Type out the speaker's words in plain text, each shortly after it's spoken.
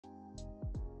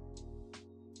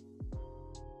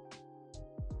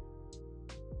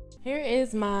Here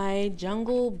is my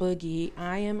Jungle Boogie.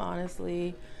 I am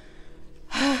honestly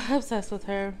obsessed with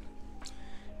her.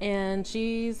 And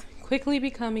she's quickly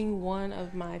becoming one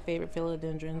of my favorite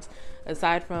philodendrons,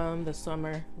 aside from the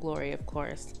Summer Glory, of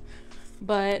course.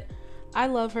 But I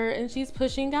love her, and she's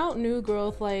pushing out new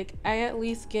growth. Like, I at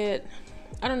least get,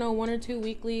 I don't know, 1 or 2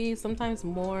 weekly, sometimes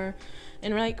more.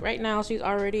 And like right now, she's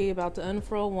already about to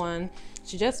unfurl one.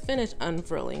 She just finished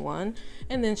unfurling one.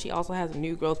 And then she also has a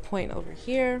new growth point over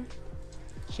here.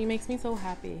 She makes me so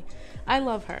happy. I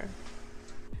love her.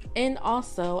 And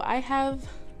also, I have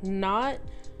not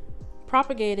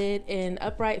propagated an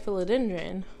upright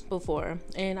philodendron before,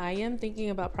 and I am thinking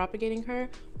about propagating her,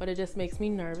 but it just makes me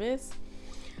nervous.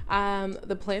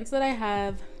 The plants that I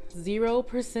have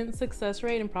 0% success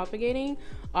rate in propagating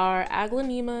are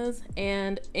aglaonemas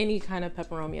and any kind of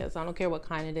peperomias. I don't care what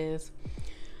kind it is.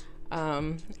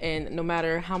 And no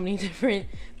matter how many different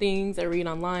things I read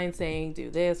online saying do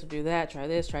this or do that, try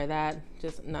this, try that,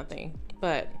 just nothing.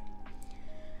 But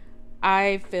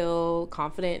I feel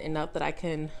confident enough that I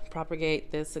can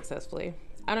propagate this successfully.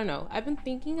 I don't know. I've been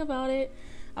thinking about it.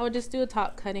 I would just do a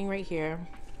top cutting right here,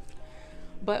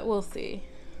 but we'll see.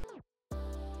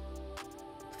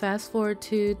 Fast forward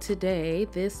to today.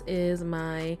 This is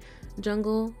my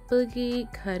Jungle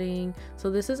Boogie cutting.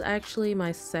 So this is actually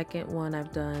my second one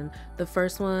I've done. The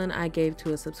first one I gave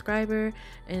to a subscriber,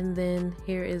 and then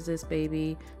here is this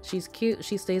baby. She's cute.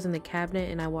 She stays in the cabinet,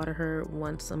 and I water her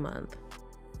once a month.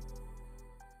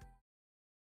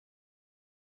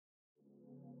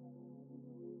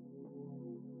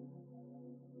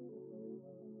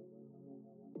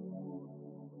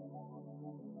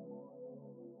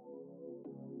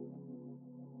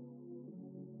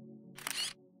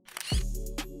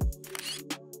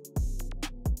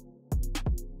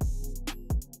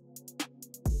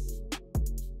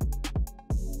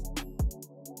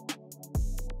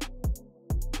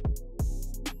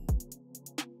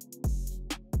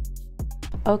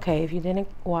 Okay, if you didn't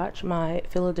watch my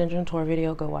philodendron tour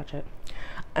video, go watch it.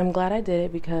 I'm glad I did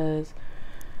it because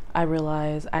I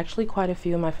realized actually quite a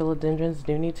few of my philodendrons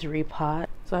do need to repot.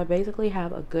 So I basically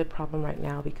have a good problem right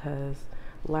now because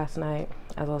last night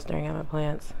as I was staring at my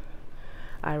plants,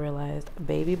 I realized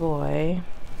baby boy,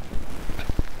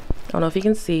 I don't know if you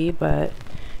can see, but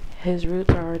his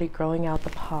roots are already growing out the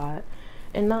pot.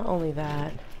 And not only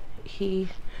that, he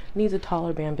needs a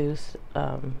taller bamboo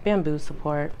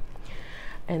support.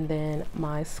 And then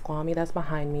my squammy that's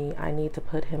behind me, I need to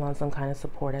put him on some kind of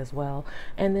support as well.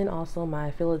 And then also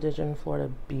my Philodendron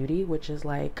Florida Beauty, which is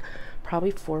like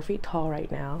probably 4 feet tall right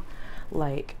now.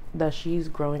 Like she's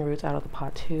growing roots out of the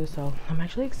pot too. So I'm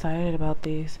actually excited about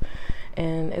these.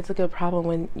 And it's a good problem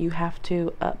when you have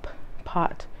to up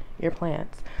pot your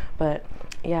plants. But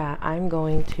yeah, I'm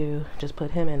going to just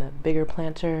put him in a bigger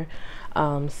planter,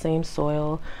 same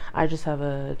soil. I just have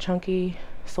a chunky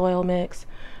soil mix,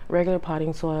 regular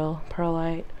potting soil,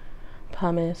 perlite,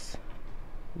 pumice,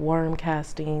 worm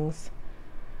castings,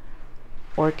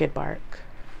 orchid bark.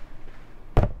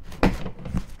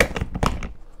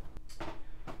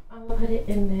 I'll put it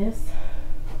in this.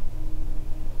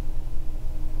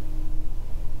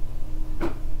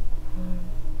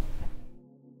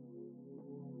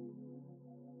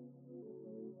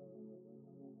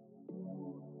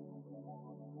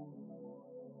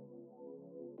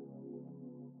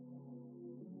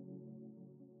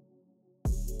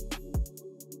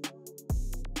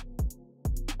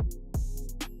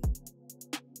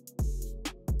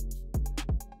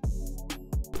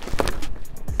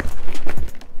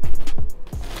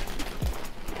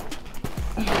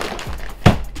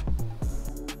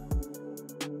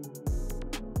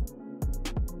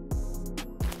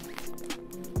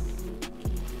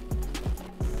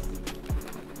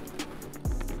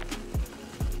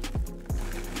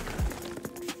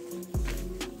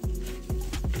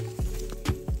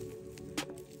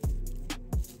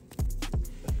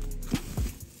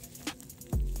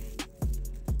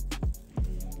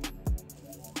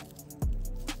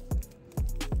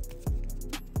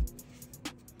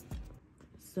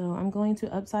 So I'm going to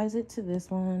upsize it to this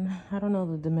one. I don't know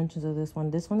the dimensions of this one.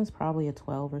 This one is probably a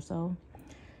 12 or so.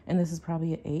 And this is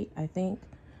probably an 8, I think.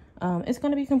 It's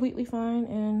going to be completely fine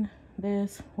in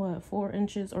this, 4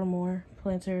 inches or more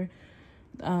planter.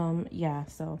 Yeah,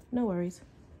 so no worries.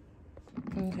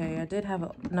 Okay, I did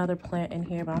have another plant in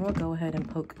here, but I'm going to go ahead and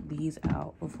poke these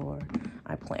out before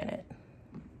I plant it.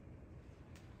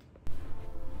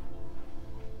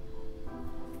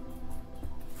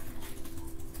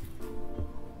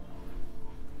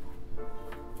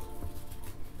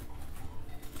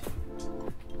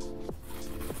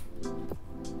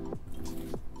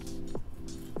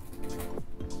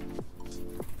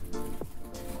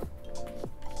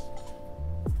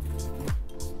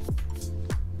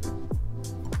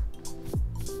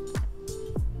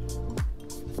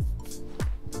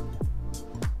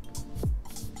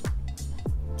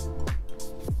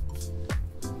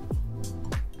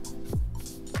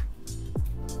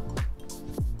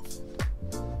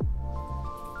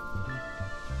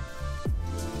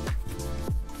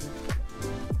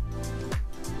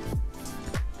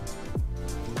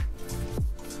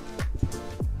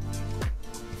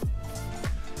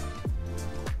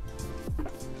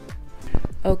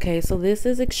 Okay, so this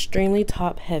is extremely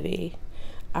top heavy.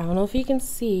 I don't know if you can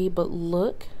see, but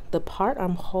look, the part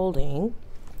I'm holding,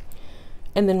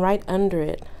 and then right under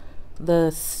it, the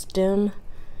stem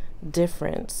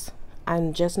difference.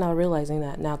 I'm just now realizing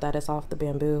that now that it's off the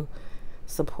bamboo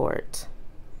support.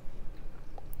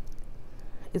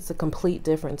 It's a complete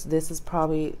difference. This is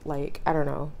probably like, I don't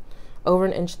know, over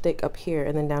an inch thick up here,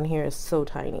 and then down here is so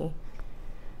tiny.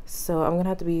 So I'm gonna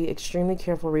have to be extremely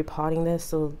careful repotting this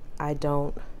so I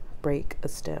don't break a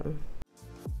stem.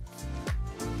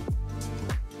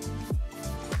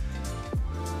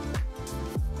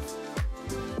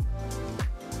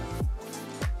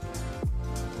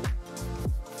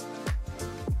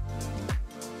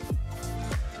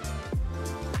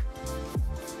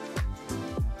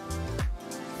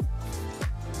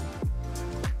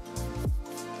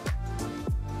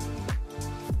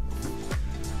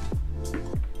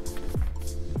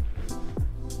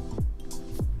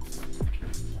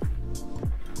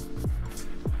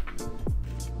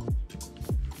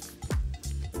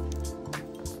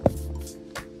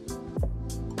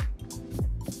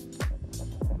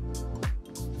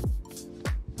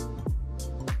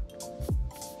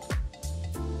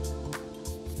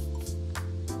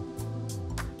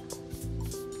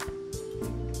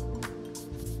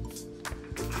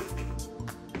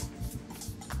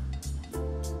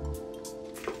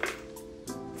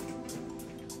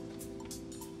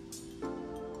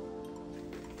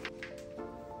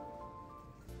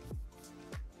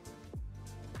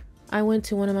 I went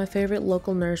to one of my favorite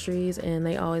local nurseries and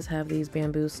they always have these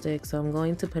bamboo sticks, so I'm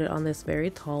going to put it on this very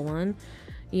tall one.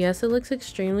 Yes, it looks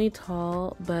extremely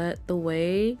tall, but the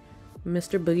way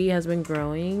Mr. Boogie has been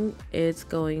growing, it's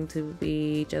going to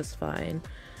be just fine.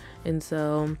 And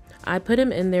so I put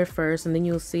him in there first, and then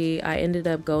you'll see I ended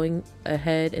up going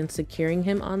ahead and securing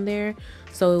him on there,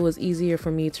 so it was easier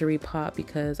for me to repot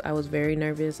because I was very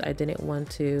nervous. I didn't want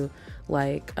to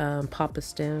like pop a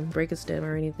stem, break a stem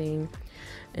or anything,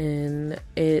 and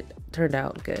it turned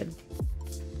out good.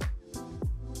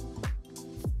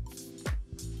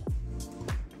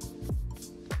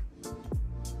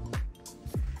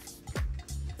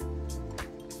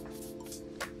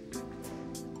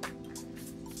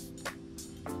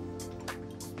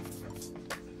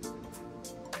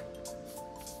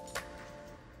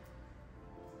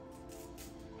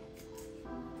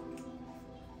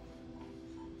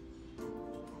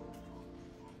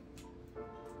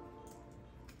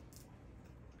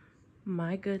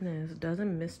 My goodness,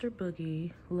 doesn't Mr.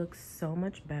 Boogie look so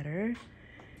much better?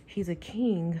 He's a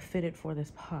king fitted for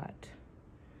this pot.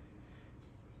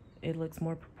 It looks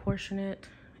more proportionate,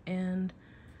 and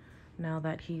now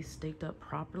that he's staked up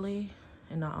properly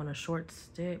and not on a short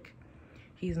stick,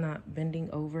 he's not bending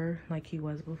over like he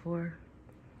was before.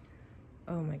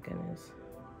 Oh my goodness.